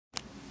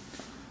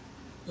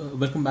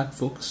Welcome back,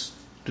 folks.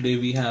 Today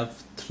we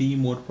have 3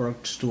 more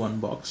products to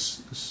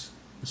unbox.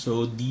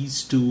 So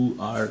these two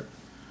are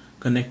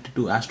connected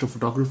to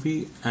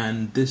astrophotography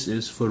and this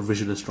is for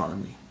visual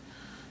astronomy.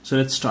 So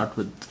let's start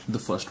with the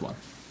first one.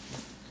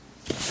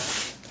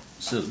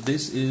 So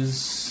this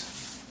is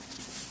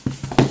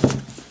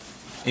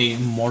a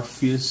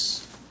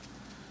Morpheus.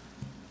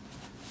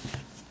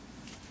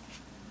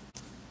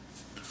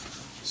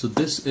 So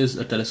this is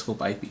a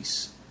telescope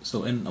eyepiece.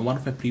 So in one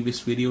of my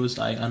previous videos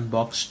I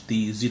unboxed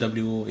the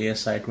ZWO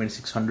ASI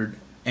 2600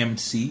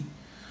 MC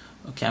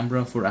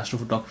camera for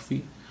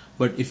astrophotography.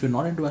 But if you're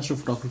not into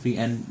astrophotography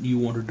and you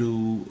want to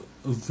do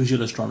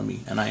visual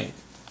astronomy, and I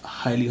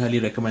highly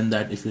recommend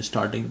that if you're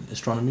starting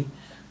astronomy,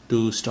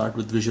 to start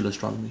with visual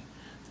astronomy.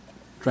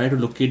 Try to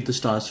locate the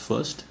stars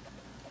first,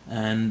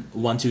 and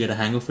once you get a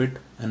hang of it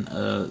and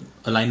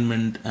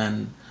alignment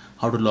and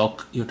how to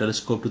lock your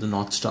telescope to the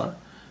North Star,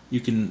 you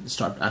can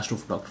start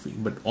astrophotography,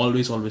 but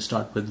always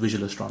start with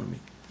visual astronomy.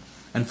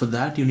 And for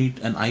that you need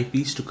an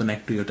eyepiece to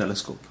connect to your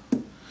telescope.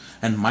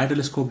 And my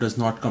telescope does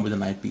not come with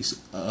an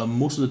eyepiece.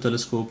 Most of the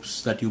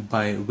telescopes that you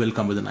buy will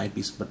come with an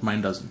eyepiece, but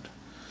mine doesn't.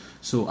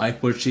 So I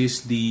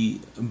purchased the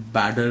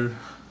Baader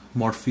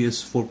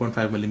Morpheus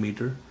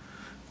 4.5mm,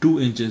 2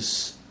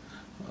 inches.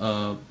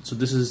 So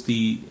this is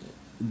the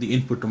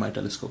input to my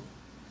telescope.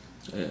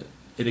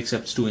 It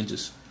accepts 2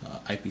 inches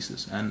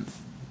eyepieces, and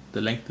the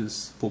length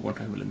is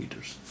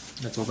 4.5mm.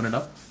 Let's open it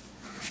up.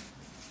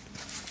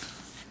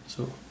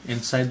 So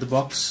inside the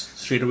box,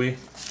 straight away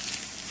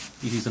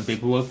you see some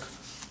paperwork,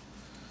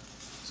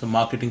 some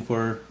marketing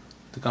for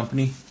the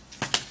company,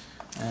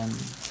 and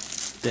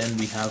then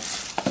we have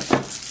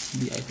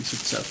the eyepiece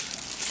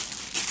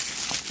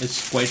itself.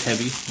 It's quite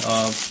heavy.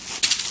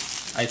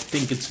 I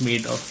think it's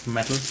made of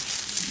metal.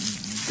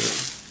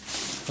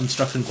 The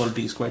construction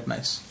quality is quite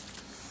nice.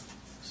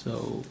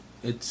 So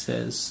it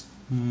says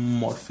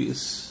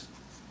Morpheus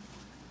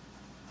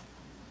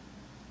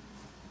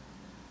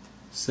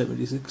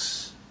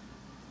 76.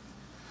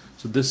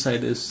 So this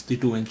side is the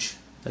 2-inch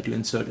that you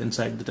insert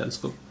inside the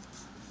telescope,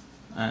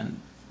 and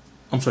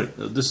I'm sorry,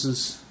 this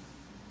is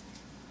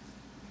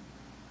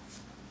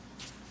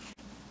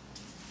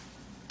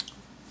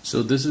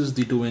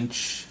the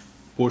 2-inch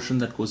portion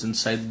that goes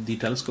inside the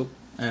telescope,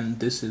 and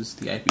this is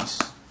the eyepiece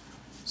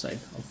side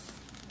of.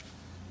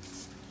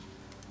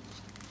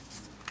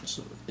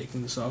 So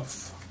taking this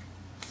off.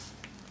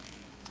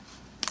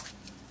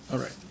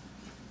 Alright.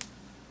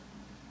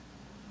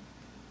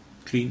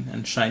 Clean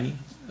and shiny.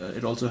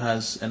 It also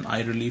has an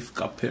eye relief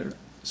cup here,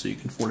 so you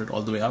can fold it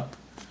all the way up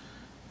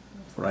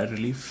for eye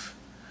relief.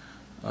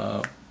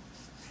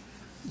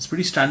 It's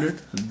pretty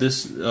standard.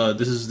 This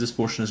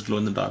portion is glow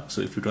in the dark,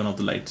 so if you turn off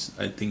the lights,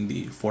 I think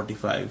the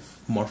 45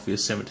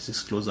 Morpheus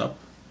 76 glows up.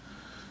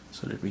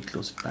 So let me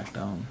close it back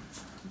down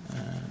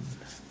and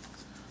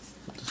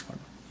put this part.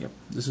 Yep,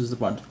 this is the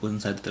part that goes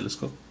inside the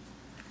telescope.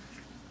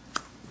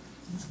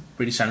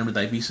 Pretty standard with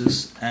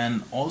eyepieces.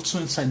 And also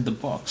inside the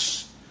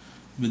box,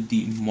 with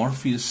the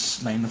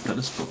Morpheus line of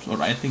telescopes,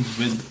 or I think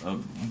with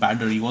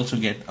Baader, you also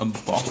get a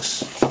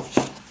box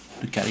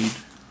to carry it.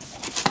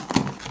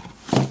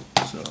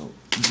 So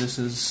this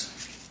is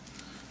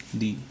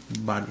the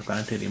Baader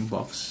planetarium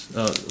box,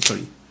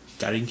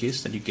 carrying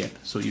case that you get,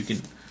 so you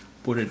can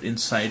put it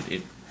inside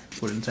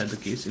the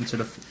case instead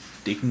of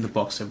taking the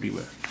box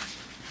everywhere.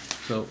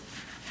 So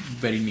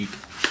very neat.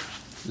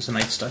 It's a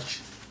nice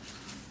touch.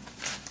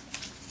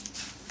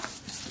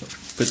 So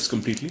fits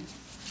completely,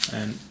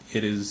 and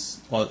it is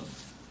all.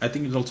 I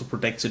think it also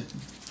protects it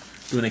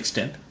to an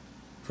extent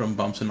from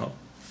bumps and all.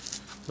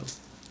 So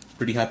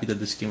pretty happy that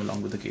this came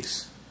along with the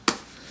case.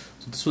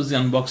 So this was the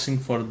unboxing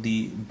for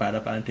the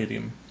Baader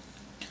Planetarium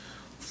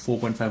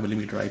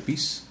 4.5mm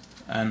eyepiece,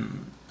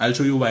 and I'll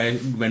show you why I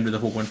went with a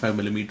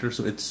 4.5mm.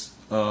 So it's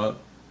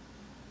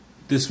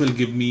this will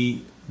give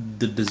me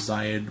the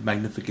desired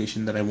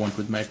magnification that I want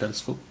with my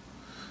telescope.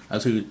 I'll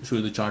show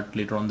you the chart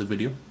later on in the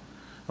video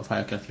of how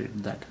I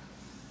calculated that.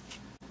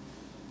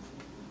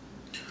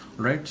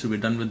 Alright, so we're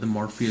done with the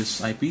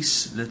Morpheus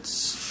eyepiece.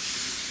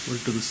 Let's put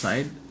it to the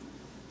side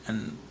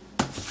and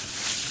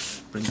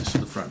bring this to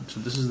the front. So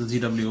this is the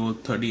ZWO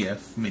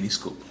 30F Mini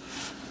scope.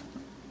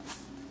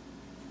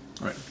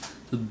 Alright,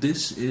 so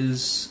this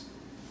is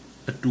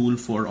a tool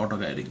for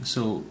autoguiding.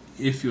 So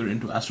if you're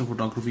into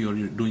astrophotography or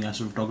you're doing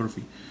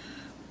astrophotography,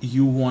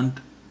 you want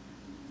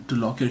to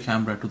lock your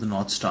camera to the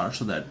North Star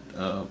so that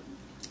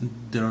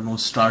there are no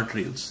star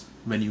trails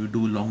when you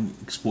do long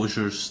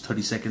exposures,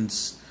 30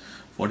 seconds,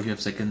 45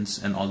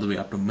 seconds, and all the way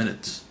up to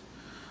minutes.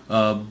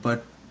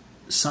 But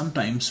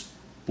sometimes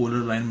polar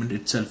alignment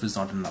itself is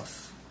not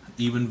enough.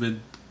 Even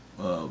with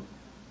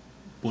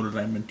polar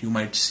alignment, you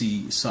might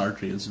see star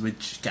trails,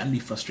 which can be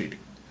frustrating.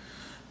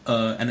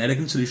 An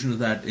elegant solution to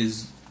that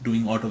is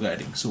doing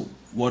autoguiding. So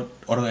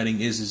what autoguiding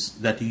is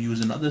that you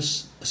use another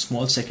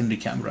small secondary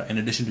camera in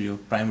addition to your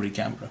primary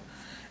camera,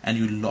 and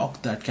you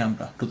lock that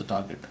camera to the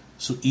target.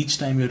 So each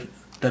time your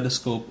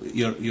telescope,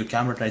 your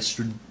camera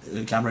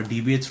camera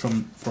deviates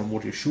from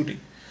what you're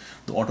shooting,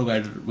 the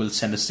autoguider will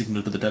send a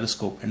signal to the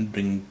telescope and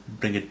bring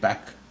it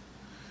back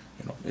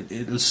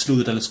it'll slew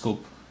the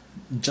telescope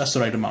just the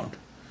right amount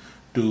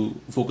to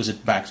focus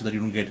it back so that you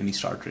don't get any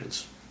star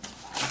trails.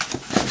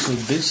 So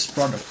this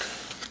product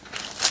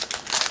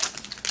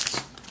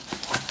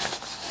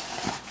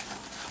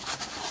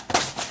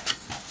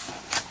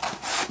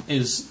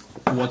is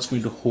what's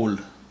going to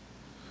hold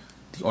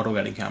the auto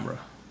guiding camera.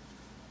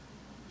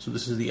 So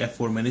this is the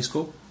f4 mini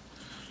scope.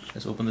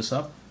 Let's open this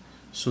up.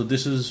 So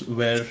this is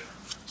where,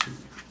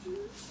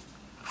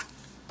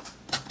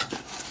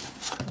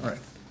 alright,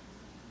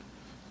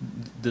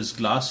 there's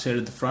glass here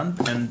at the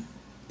front, and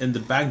in the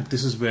back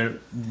this is where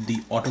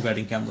the auto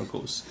guiding camera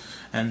goes,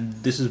 and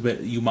this is where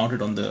you mount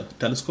it on the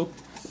telescope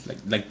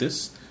like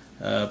this,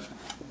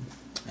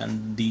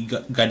 and the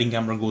guiding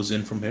camera goes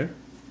in from here,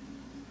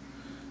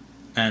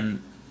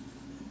 and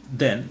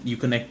then you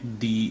connect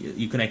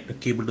a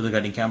cable to the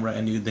guiding camera,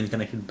 and you then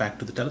connect it back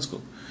to the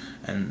telescope,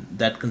 and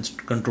that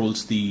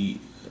controls the,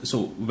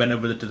 so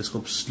whenever the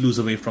telescope slews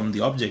away from the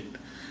object,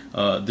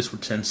 this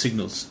would send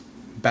signals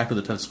back to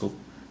the telescope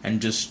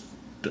and just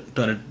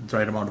turn it the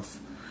right amount of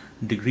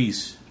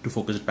degrees to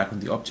focus it back on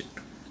the object.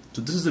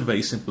 So this is a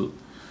very simple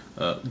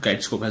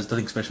guide scope. Has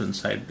nothing special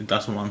inside. The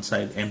glass on one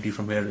side, empty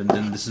from here, and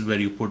then this is where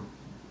you put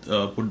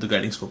the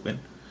guiding scope in,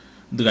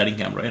 the guiding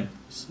camera in,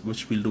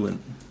 which we'll do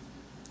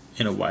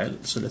in a while.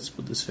 So let's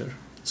put this here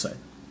aside.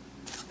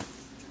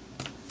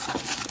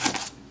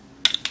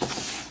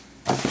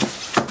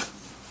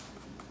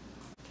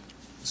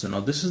 So now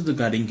this is the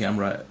guiding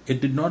camera. It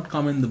did not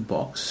come in the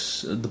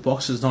box. The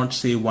box does not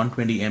say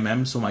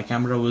 120mm, so my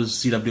camera was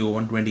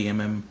ZWO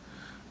 120mm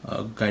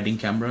guiding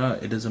camera.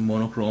 It is a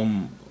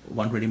monochrome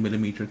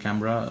 120mm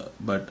camera,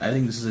 but I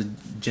think this is a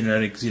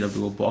generic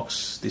ZWO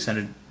box. They send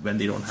it when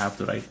they don't have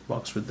the right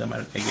box with them,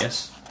 I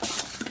guess.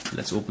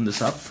 Let's open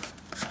this up.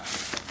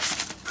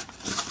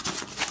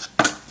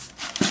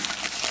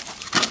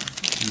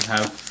 You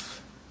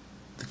have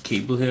the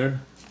cable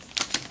here,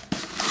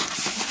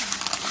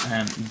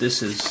 and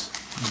this is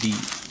the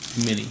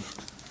mini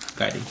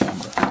guiding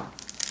camera.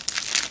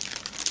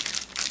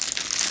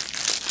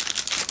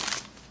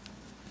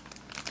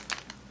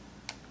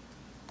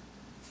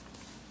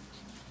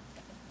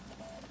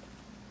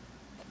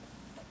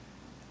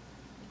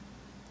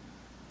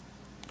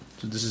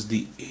 So this is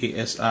the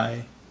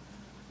ASI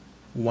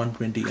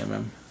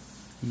 120mm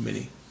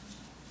mini.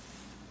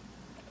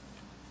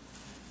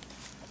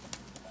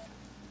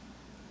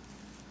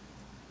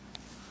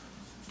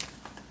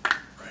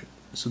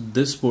 So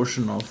this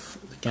portion of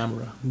the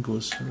camera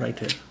goes right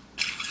here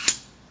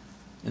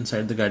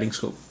inside the guiding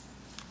scope,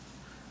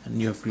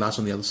 and you have glass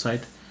on the other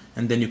side,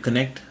 and then you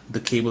connect the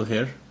cable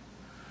here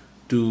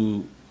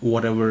to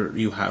whatever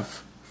you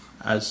have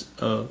as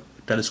a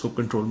telescope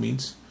control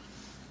means.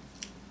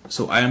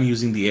 So I am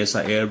using the ASI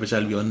Air, which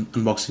I'll be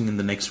unboxing in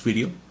the next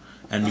video,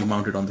 and you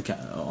mount it on the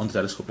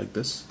telescope like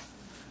this,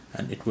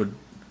 and it would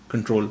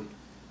control.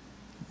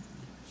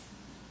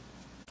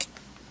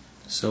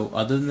 So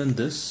other than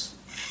this,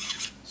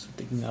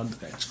 taking out the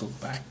guide scope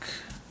back.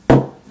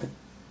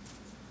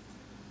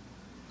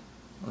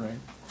 Alright.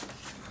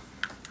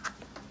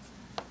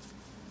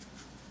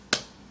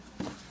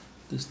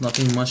 There's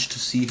nothing much to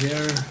see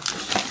here.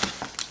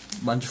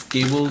 Bunch of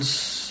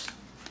cables,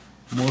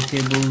 more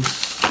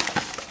cables.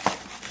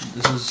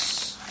 This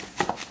is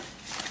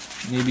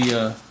maybe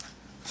a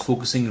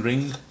focusing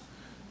ring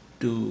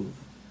to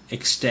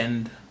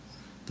extend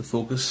the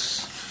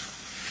focus.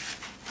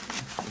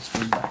 Let's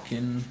put it back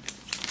in.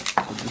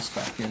 Put this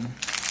back in.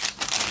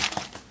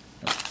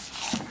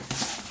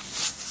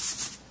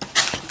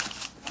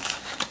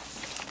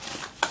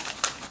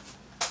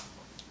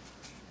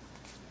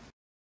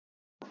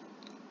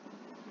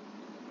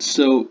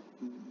 So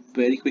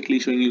very quickly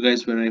showing you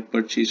guys where I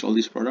purchased all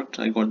these products.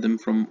 I got them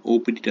from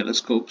OPT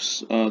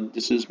Telescopes.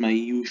 This is my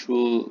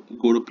usual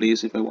go-to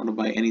place if I want to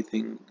buy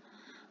anything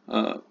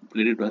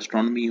related to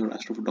astronomy or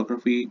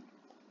astrophotography.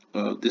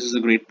 This is a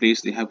great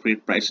place. They have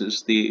great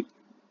prices. They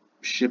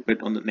ship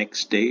it on the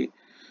next day.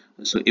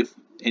 So if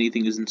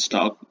anything is in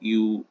stock,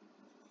 you'll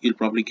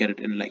probably get it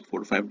in like 4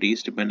 to 5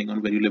 days, depending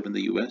on where you live in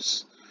the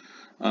US.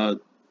 The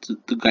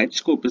guide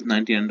scope is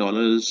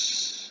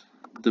 $99.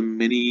 The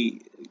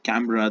mini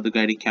camera, the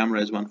guiding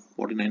camera, is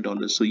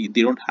 $149. So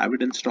they don't have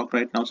it in stock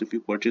right now. So if you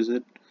purchase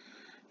it,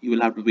 you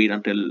will have to wait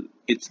until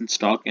it's in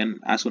stock, and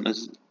as soon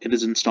as it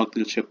is in stock,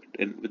 they'll ship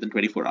it within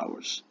 24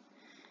 hours.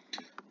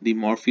 The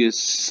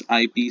Morpheus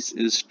eyepiece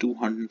is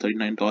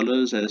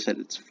 $239. As I said,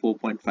 it's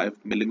 4.5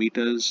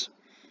 millimeters.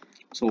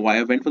 So why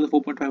I went for the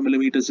 4.5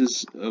 millimeters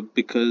is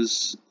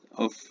because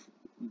of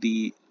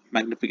the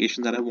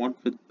magnification that I want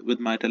with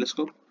my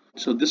telescope.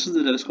 So this is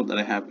the telescope that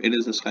I have. It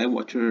is a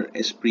Skywatcher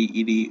Esprit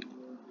ED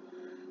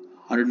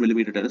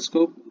 100mm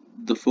telescope.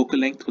 The focal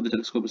length for the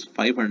telescope is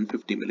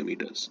 550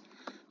 millimeters.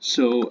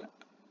 So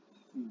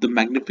the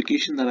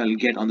magnification that I'll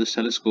get on this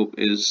telescope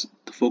is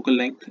the focal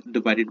length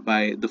divided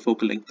by the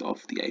focal length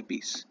of the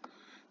eyepiece.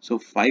 So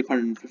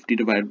 550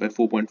 divided by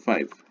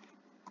 4.5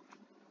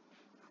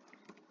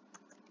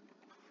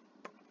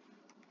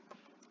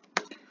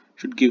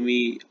 should give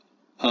me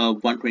a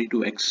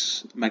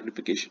 122x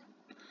magnification.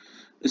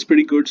 is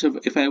pretty good. So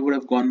if I would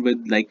have gone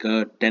with like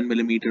a 10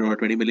 millimeter or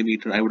 20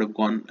 millimeter, I would have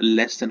gone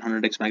less than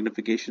 100x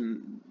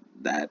magnification.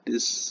 That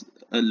is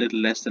a little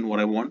less than what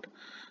I want.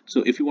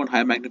 So if you want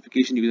higher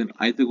magnification, you can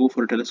either go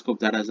for a telescope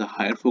that has a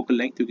higher focal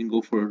length. You can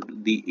go for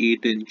the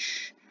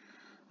 8-inch,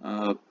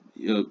 uh,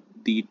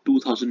 the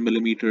 2000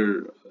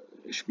 millimeter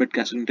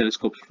Schmidt-Cassegrain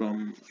telescopes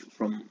from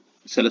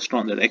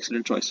Celestron. They're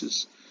excellent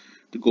choices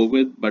to go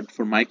with. But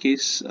for my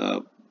case,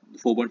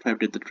 4.5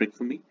 did the trick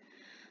for me.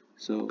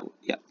 So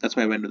yeah, that's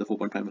why I went with the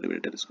 4.5 millimeter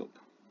telescope.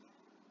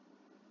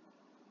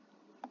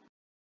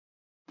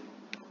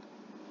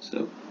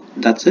 So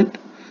that's it.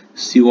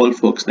 See you all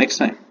folks next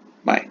time.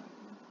 Bye.